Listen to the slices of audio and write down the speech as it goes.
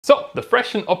So, the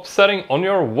Freshen-Up setting on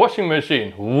your washing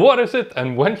machine. What is it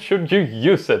and when should you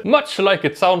use it? Much like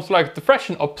it sounds like, the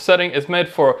Freshen-Up setting is made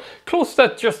for clothes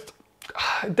that just...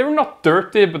 they're not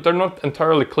dirty, but they're not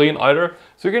entirely clean either.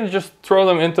 So you can just throw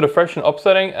them into the Freshen-Up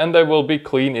setting and they will be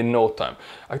clean in no time.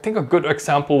 I think a good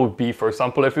example would be, for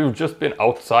example, if you've just been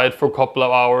outside for a couple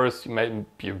of hours, maybe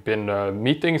you've been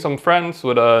meeting some friends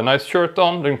with a nice shirt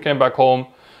on, then came back home.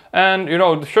 And you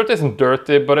know, the shirt isn't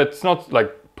dirty, but it's not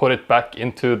like put it back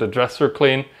into the dresser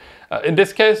clean. In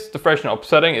this case, the Freshen-Up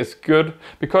setting is good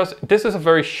because this is a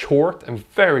very short and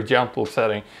very gentle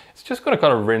setting. It's just going to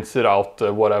kind of rinse it out,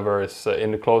 whatever is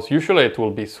in the clothes. Usually it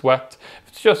will be sweat. If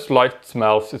it's just light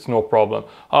smells, it's no problem.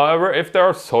 However, if they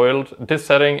are soiled, this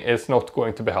setting is not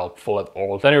going to be helpful at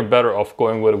all. Then you're better off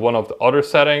going with one of the other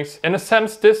settings. In a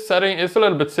sense, this setting is a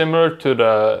little bit similar to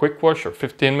the quick wash or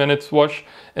 15 minutes wash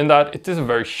in that it is a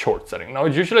very short setting. Now,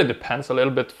 it usually depends a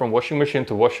little bit from washing machine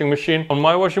to washing machine. On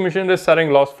my washing machine, this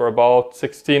setting lasts for about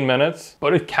 16 minutes,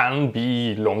 but it can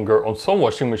be longer on some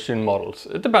washing machine models.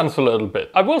 It depends a little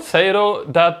bit. I will say though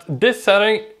that this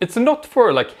setting, it's not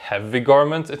for like heavy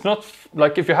garments. It's not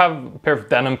like if you have a pair of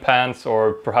denim pants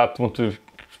or perhaps want to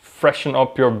freshen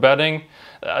up your bedding.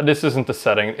 This isn't the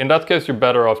setting. In that case, you're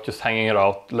better off just hanging it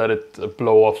out, let it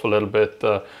blow off a little bit.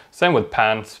 Same with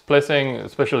pants, placing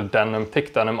especially denim,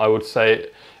 thick denim, I would say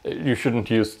you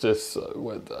shouldn't use this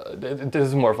with, this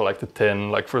is more for like the thin,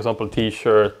 like for example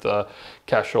t-shirt,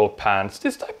 casual pants,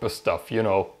 this type of stuff, you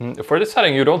know. For this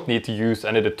setting you don't need to use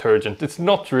any detergent, it's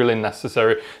not really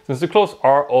necessary. Since the clothes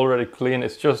are already clean,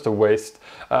 it's just a waste.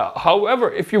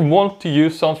 However, if you want to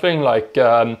use something like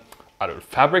I don't know,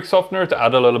 fabric softener to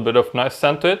add a little bit of nice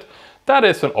scent to it, that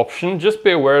is an option. Just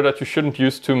be aware that you shouldn't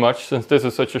use too much since this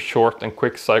is such a short and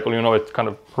quick cycle. You know, it kind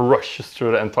of rushes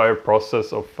through the entire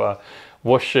process of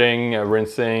washing,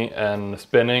 rinsing and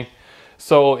spinning.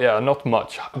 So yeah, not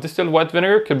much. Distilled white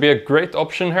vinegar could be a great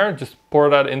option here. Just pour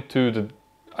that into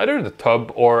either the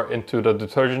tub or into the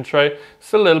detergent tray.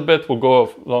 Just a little bit will go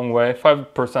a long way.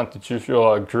 5% is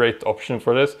usually a great option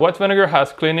for this. White vinegar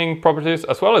has cleaning properties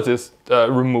as well as this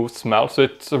removes smell, so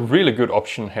it's a really good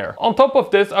option here. On top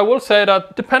of this, I will say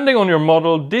that depending on your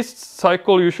model, this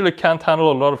cycle usually can't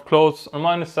handle a lot of clothes. On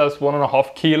mine it says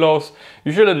 1.5 kilos.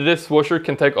 Usually the dishwasher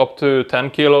can take up to 10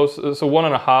 kilos, so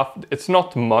 1.5, it's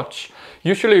not much.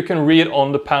 Usually you can read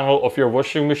on the panel of your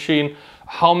washing machine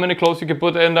how many clothes you can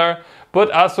put in there. But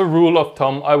as a rule of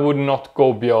thumb, I would not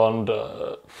go beyond,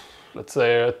 let's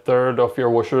say, a third of your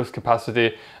washer's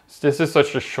capacity. This is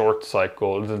such a short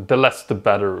cycle, the less the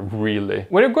better, really.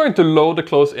 When you're going to load the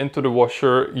clothes into the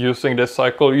washer using this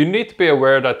cycle, you need to be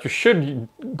aware that you should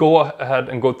go ahead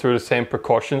and go through the same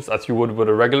precautions as you would with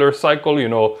a regular cycle, you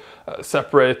know,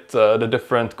 separate the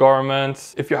different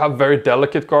garments. If you have very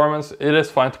delicate garments, it is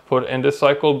fine to put in this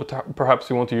cycle, but perhaps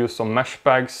you want to use some mesh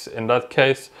bags in that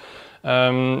case.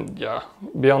 Yeah,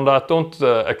 beyond that, don't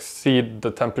exceed the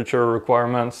temperature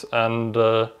requirements and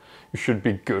you should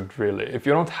be good, really. If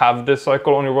you don't have this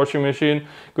cycle on your washing machine,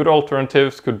 good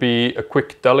alternatives could be a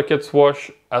quick delicate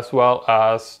wash as well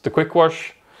as the quick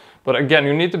wash. But again,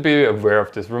 you need to be aware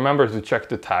of this. Remember to check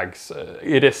the tags.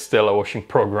 It is still a washing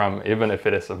program, even if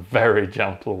it is a very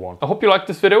gentle one. I hope you liked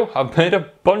this video. I've made a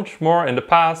bunch more in the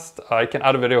past. I can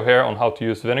add a video here on how to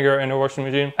use vinegar in your washing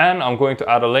machine. And I'm going to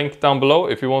add a link down below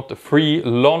if you want the free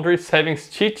laundry savings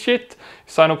cheat sheet.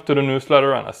 Sign up to the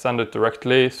newsletter and I send it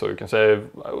directly, so you can save,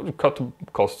 I would cut the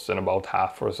costs in about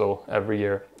half or so every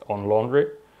year on laundry.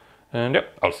 And yeah,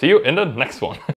 I'll see you in the next one.